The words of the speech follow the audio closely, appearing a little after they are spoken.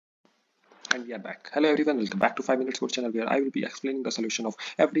And we are back. Hello everyone, welcome back to 5 Minutes Code channel where I will be explaining the solution of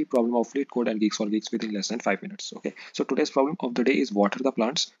every problem of Lead Code and Geeks for Geeks within less than 5 minutes. Okay, so today's problem of the day is water the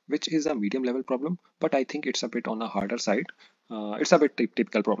plants, which is a medium level problem, but I think it's a bit on a harder side. It's a bit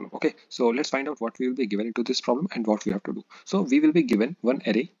typical problem. Okay, so let's find out what we will be given into this problem and what we have to do. So we will be given one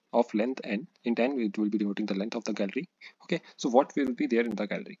array of length n. In 10 it will be denoting the length of the gallery. Okay, so what will be there in the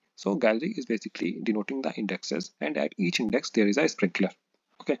gallery? So gallery is basically denoting the indexes, and at each index there is a sprinkler.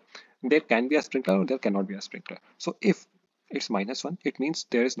 Okay, there can be a sprinkler or there cannot be a sprinkler. So if it's -1, it means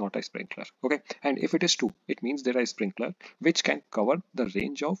there is not a sprinkler. Okay, and if it is 2, it means there is a sprinkler which can cover the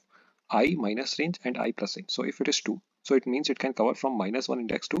range of I minus range and I plus range. So if it is 2, so it means it can cover from -1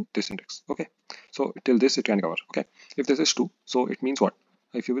 index to this index. Okay, so till this it can cover. Okay, if this is 2, so it means what?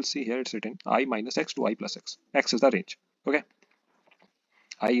 If you will see here, it's written I minus x to I plus x. X is the range. Okay,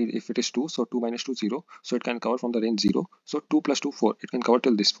 I, if it is 2, so 2 minus 2 0, so it can cover from the range 0. So 2 plus 2 4, it can cover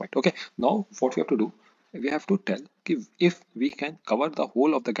till this point. Okay, now what we have to do, we have to tell if we can cover the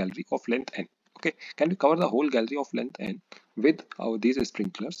whole of the gallery of length n. Okay, can we cover the whole gallery of length n with these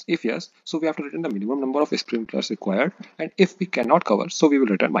sprinklers? If yes, so we have to return the minimum number of sprinklers required, and if we cannot cover, so we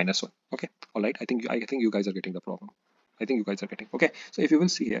will return -1. Okay, all right, I think you guys are getting the problem. I think you guys are getting. Okay, so if you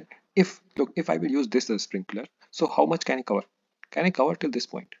will see here, if I will use this as sprinkler, so how much can I cover? Can I cover till this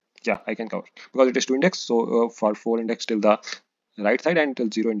point? Yeah, I can cover because it is 2 index. So for 4 index till the right side and till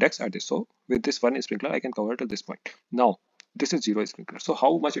 0 index at this. So with this one sprinkler, I can cover till this point. Now this is 0 sprinkler. So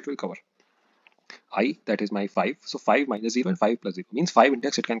how much it will cover? I, that is my 5. So 5 minus 0 and 5 plus 0 means 5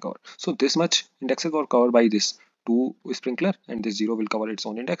 index it can cover. So this much indexes were covered by this 2 sprinkler, and this 0 will cover its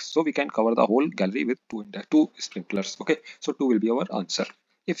own index. So we can cover the whole gallery with 2 sprinklers. Okay, so 2 will be our answer.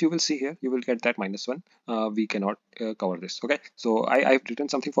 If you will see here, you will get that -1. We cannot cover this. Okay, so I've written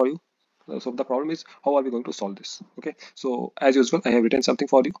something for you. So the problem is, how are we going to solve this? Okay, so as usual, I have written something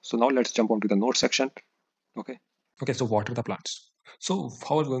for you. So now let's jump on to the notes section. Okay. Okay, so what are the plants? So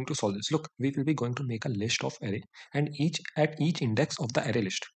how are we going to solve this? Look, we will be going to make a list of array, and at each index of the array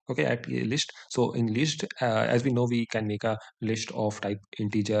list. Okay, at a list. So in list, as we know, we can make a list of type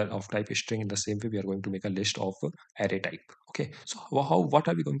integer, of type string. In the same way, we are going to make a list of array type. Okay, so what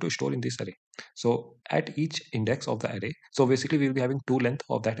are we going to store in this array? So at each index of the array, so basically we will be having 2 length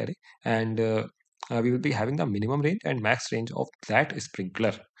of that array, and we will be having the minimum range and max range of that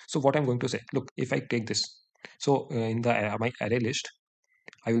sprinkler. So what I'm going to say, look, if I take this, so in the my array list,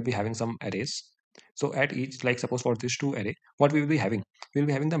 I will be having some arrays. So at each, like suppose for this 2 array, what we will be having? We will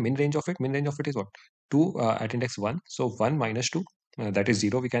be having the min range of it. Min range of it is what? 2 at index 1. So 1 minus 2, that is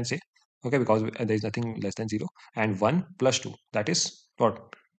 0, we can say. Okay, because there is nothing less than 0. And 1 plus 2, that is what?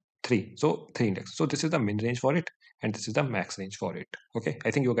 3. So 3 index. So this is the min range for it, and this is the max range for it. Okay,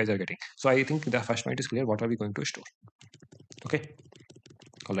 I think you guys are getting. So I think the first point is clear. What are we going to store? Okay,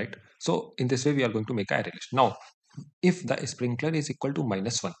 all right. So in this way, we are going to make an array list. Now, if the sprinkler is equal to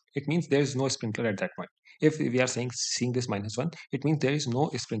 -1, it means there is no sprinkler at that point. If we are seeing this -1, it means there is no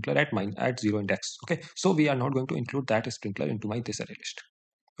sprinkler at 0 index. Okay, so we are not going to include that sprinkler into my this array list.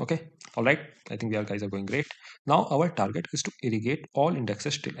 Okay, all right, I think we guys are going great. Now our target is to irrigate all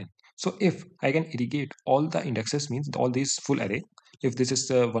indexes till n. So if I can irrigate all the indexes, means all these full array. If this is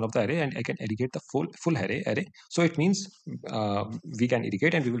one of the array and I can irrigate the full array, so it means we can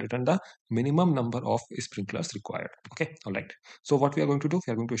irrigate and we will return the minimum number of sprinklers required. Okay, all right. So what we are going to do,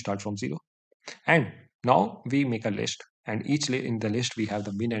 we are going to start from 0, and now we make a list, and in the list we have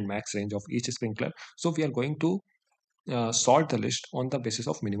the min and max range of each sprinkler. So we are going to sort the list on the basis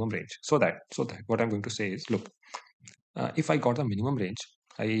of minimum range. So that what I'm going to say is, look, if I got the minimum range,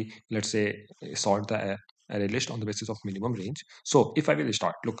 I, let's say, sort the array list on the basis of minimum range. So if I will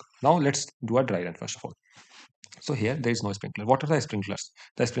start, look, now let's do a dry run first of all. So here there is no sprinkler. What are the sprinklers?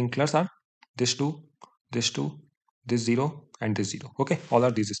 The sprinklers are this 2, this 2, this 0, and this 0. Okay, all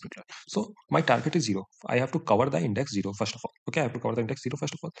are these sprinklers. So my target is 0. I have to cover the index 0 first of all. Okay, I have to cover the index 0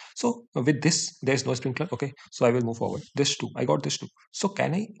 first of all. So with this, there is no sprinkler. Okay, so I will move forward. This 2, I got this 2. So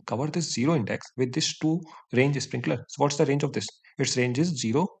can I cover this 0 index with this 2 range sprinkler? So what's the range of this? Its range is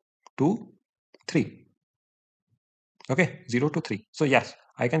 0 to 3. Okay, 0 to 3. So yes,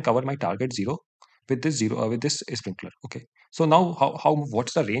 I can cover my target 0 with this with this sprinkler. Okay, so now how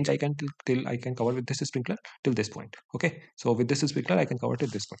what's the range I can till I can cover with this sprinkler? Till this point. Okay, so with this sprinkler I can cover till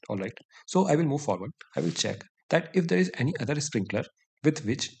this point. All right, so I will move forward. I will check that if there is any other sprinkler with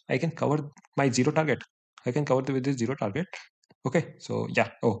which I can cover my 0 target. I can cover with this 0 target. Okay, so yeah,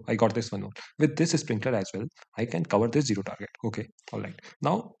 oh, I got this one more. With this sprinkler as well, I can cover this 0 target. Okay, all right.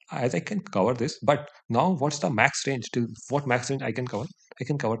 Now, as I can cover this, but now what's the max range? Till what max range I can cover? I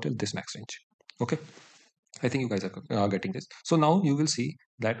can cover till this max range. Okay, I think you guys are getting this. So now you will see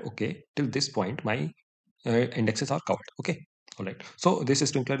that, okay, till this point my indexes are covered. Okay, all right. So this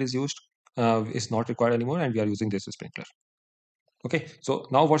sprinkler is not required anymore, and we are using this sprinkler. Okay, so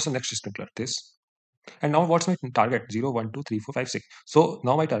now what's the next sprinkler? This. And now what's my target? 0, 1, 2, 3, 4, 5, 6. So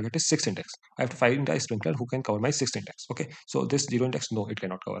now my target is 6 index. I have to find a sprinkler who can cover my 6 index. Okay, so this 0 index, no, it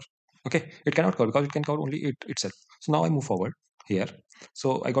cannot cover. Okay, it cannot cover because it can cover only it itself. So now I move forward here.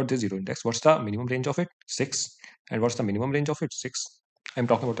 So I got this 0 index. What's the minimum range of it? 6. And what's the minimum range of it? 6. I'm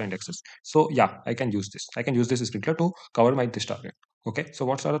talking about the indexes. So yeah, I can use this. I can use this sprinkler to cover my this target. Okay, so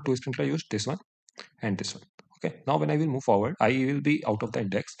what's are the two sprinkler used? This one and this one. Okay, now when I will move forward, I will be out of the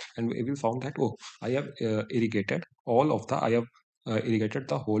index, and we will found that, oh, I have irrigated all of the I have irrigated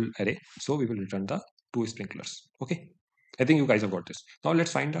the whole array, so we will return the two sprinklers. Okay, I think you guys have got this. Now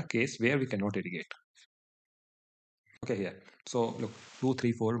let's find a case where we cannot irrigate. Okay, here, so look, 2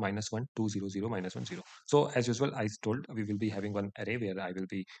 3 4 minus 1 2 0 0 minus 1 0. So as usual, I told we will be having one array where I will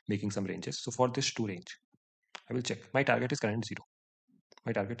be making some ranges. So for this two range, I will check my target is current 0.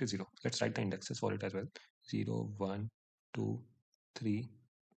 My target is 0. Let's write the indexes for it as well. 0, 1, 2, 3,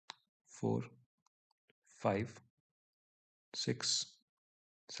 4, 5, 6,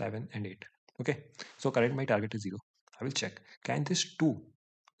 7, and 8. Okay, so current my target is 0. I will check. Can this 2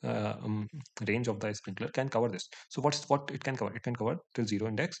 uh, um, range of the sprinkler can cover this? So what it can cover? It can cover till 0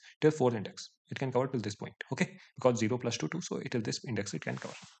 index, till 4 index. It can cover till this point. Okay, because 0 plus 2, 2. So till this index it can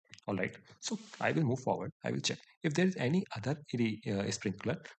cover. All right. So I will move forward. I will check if there is any other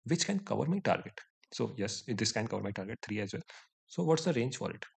sprinkler which can cover my target. So yes, this can cover my target 3 as well. So what's the range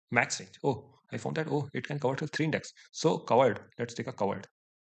for it? Max range. Oh, I found that. Oh, it can cover till 3 index. So covered. Let's take a covered.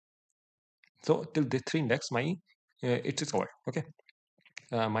 So till this 3 index, my it is covered. Okay.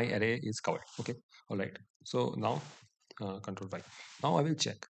 My array is covered. Okay. All right. So now control Y. Now I will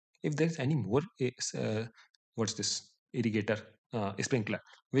check if there is any more what's this irrigator sprinkler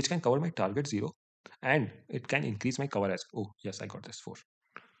which can cover my target 0, and it can increase my cover as well. Oh yes, I got this 4.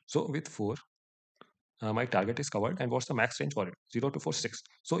 So with 4 my target is covered, and what's the max range for it? 0 to 4 6.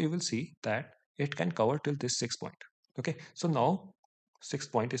 So you will see that it can cover till this 6 point. Okay, so now 6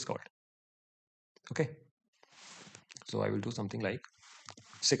 point is covered. Okay, so I will do something like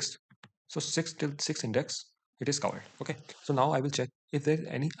 6. So 6 till 6 index, it is covered. Okay, so now I will check if there is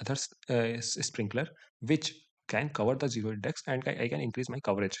any other sprinkler which can cover the 0 index, and I can increase my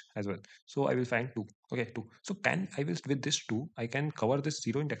coverage as well. So I will find 2. Okay, 2. So can I will with this 2 I can cover this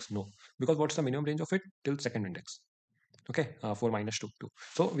 0 index? No, because what's the minimum range of it? Till second index. Okay, 4 minus 2 2.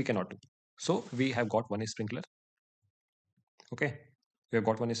 So we cannot do. So we have got one sprinkler. Okay, we have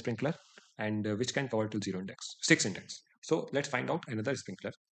got one sprinkler, and which can cover till 0 index, 6 index. So let's find out another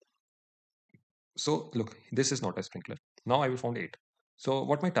sprinkler. So look, this is not a sprinkler. Now I will found 8. So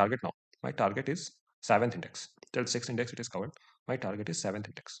what my target now? My target is 7th index. Till 6th index it is covered. My target is 7th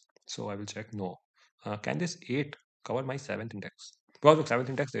index. So I will check. No. Can this 8 cover my 7th index? Because of 7th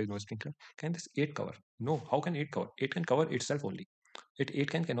index there is no sprinkler. Can this 8 cover? No. How can 8 cover? 8 can cover itself only. 8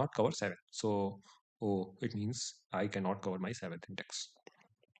 cannot cover 7. So oh, it means I cannot cover my 7th index.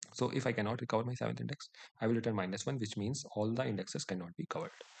 So if I cannot recover my 7th index, I will return -1, which means all the indexes cannot be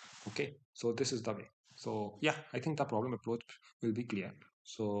covered. Okay, so this is the way. So yeah, I think the problem approach will be clear.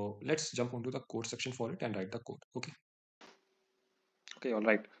 So let's jump onto the code section for it and write the code. Okay. Okay, all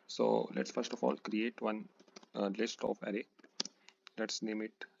right. So let's first of all create one list of array. Let's name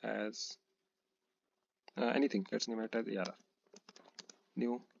it as anything. Let's name it as ARR.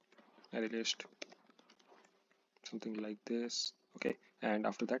 New array list, something like this. Okay, and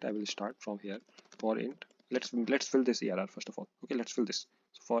after that I will start from here. For int, let's fill this ARR first of all. Okay, let's fill this.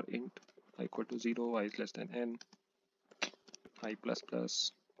 So for int I equal to 0, I is less than n, I plus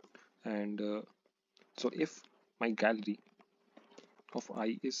plus, and so if my gallery of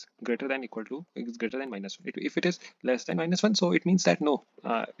I is greater than equal to is greater than -1, if it is less than -1, so it means that no,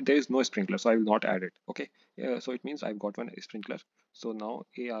 there is no sprinkler, so I will not add it. Okay, so it means I've got one sprinkler. So now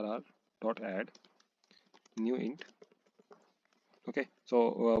ARR dot add new int. Okay,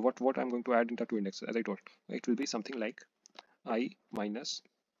 so what I'm going to add into two indexes, as I told, it will be something like I minus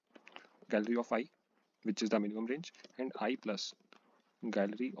gallery of I, which is the minimum range, and I plus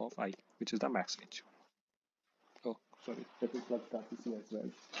gallery of I, which is the max range. Oh, sorry, let me plug that PC as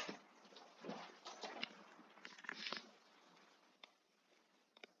well.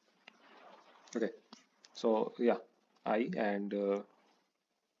 Okay, so yeah, I and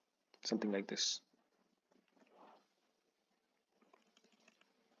something like this.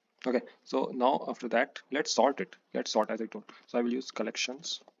 Okay, so now after that, let's sort it. Let's sort as I told. So I will use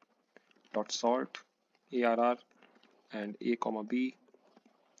collections dot sort ARR and A comma B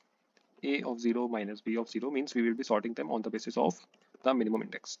A of 0 minus B of 0 means we will be sorting them on the basis of the minimum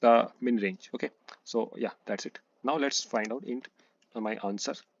index, the min range. Okay, so yeah, that's it. Now let's find out int my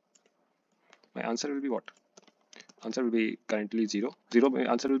answer. My answer will be what? Answer will be currently 0.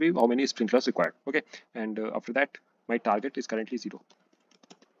 Answer will be how many sprinklers required. Okay, and after that my target is currently 0.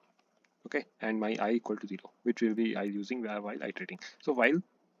 Okay, and my I equal to 0, which will be I using while iterating. So while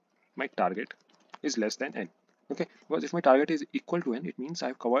my target is less than n. Okay, because if my target is equal to n, it means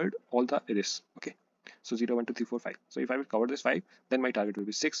I've covered all the this. Okay, so 0, 1, 2, 3, 4, 5. So if I will cover this 5, then my target will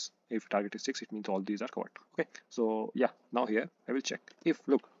be 6. If target is 6, it means all these are covered. Okay, so yeah, now here I will check. If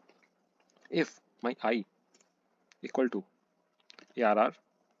look, if my I equal to ARR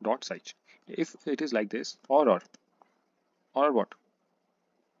dot size, if it is like this, or what,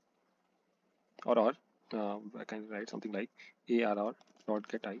 or I can write something like ARR dot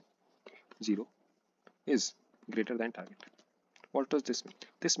get I 0 is greater than target. What does this mean?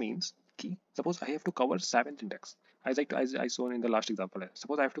 This means key. Suppose I have to cover 7th index, as I shown in the last example.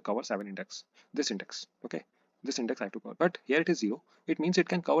 Suppose I have to cover 7 index, this index. Okay, this index I have to cover, but here it is 0. It means it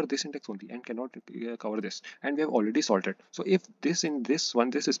can cover this index only and cannot cover this. And we have already sorted. So if this in this one,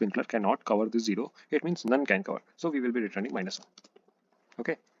 this sprinkler cannot cover this 0, it means none can cover. So we will be returning -1.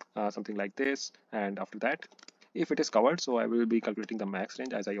 Okay, something like this. And after that, if it is covered, so I will be calculating the max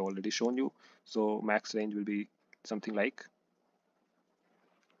range as I already shown you. So max range will be something like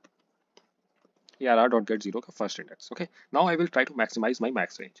ARR dot get 0 first index. Okay, now I will try to maximize my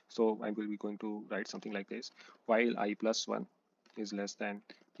max range. So I will be going to write something like this: while I plus 1 is less than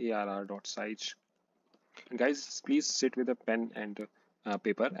ARR dot size. And guys, please sit with a pen and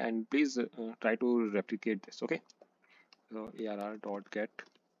paper, and please try to replicate this. Okay, so ARR dot get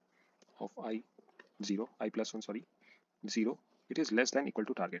of I 0, I plus 1, sorry, 0, it is less than equal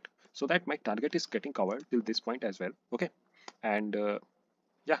to target, so that my target is getting covered till this point as well. Okay, and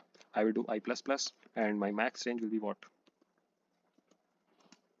yeah, I will do I plus plus, and my max range will be what?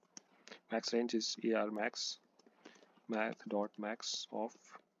 Max range is AR max math dot max of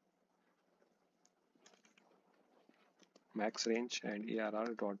max range and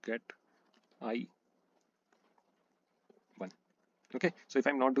ARR dot get I 1. Okay, so if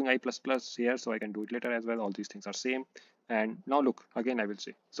I'm not doing I plus plus here, so I can do it later as well. All these things are same. And now look, again I will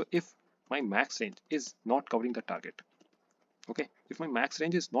say, so if my max range is not covering the target, okay, if my max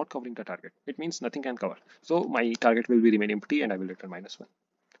range is not covering the target, it means nothing can cover. So my target will be remain empty and I will return -1.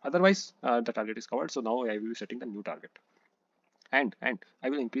 Otherwise, the target is covered. So now I will be setting the new target. And I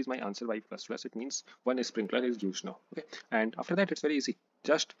will increase my answer by plus plus. It means one sprinkler is used now. Okay, and after that it's very easy.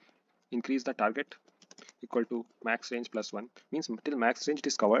 Just increase the target equal to max range plus 1, means till max range it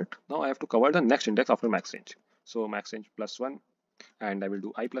is covered. Now I have to cover the next index after max range. So max range plus 1, and I will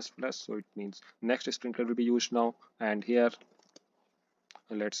do I plus plus. So it means next sprinkler will be used now, and here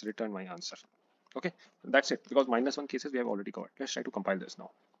let's return my answer. Okay, that's it, because -1 cases we have already covered. Let's try to compile this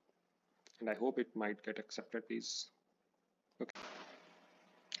now, and I hope it might get accepted, please. Okay.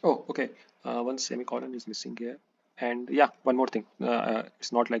 Oh, okay. One semicolon is missing here. And yeah, one more thing.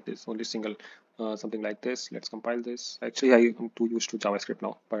 It's not like this, only single, something like this. Let's compile this. Actually, I am too used to JavaScript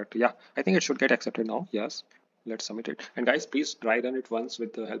now, but yeah, I think it should get accepted now. Yes, let's submit it. And guys, please try run it once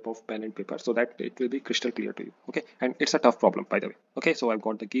with the help of pen and paper so that it will be crystal clear to you. Okay, and it's a tough problem, by the way. Okay, so I've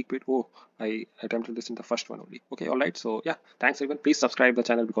got the geek bit. Oh, I attempted this in the first one only. Okay, all right. So yeah, thanks everyone. Please subscribe the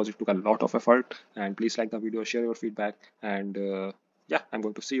channel because it took a lot of effort. And please like the video, share your feedback, and yeah, I'm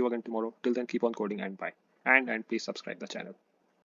going to see you again tomorrow. Till then, keep on coding and bye. And please subscribe the channel.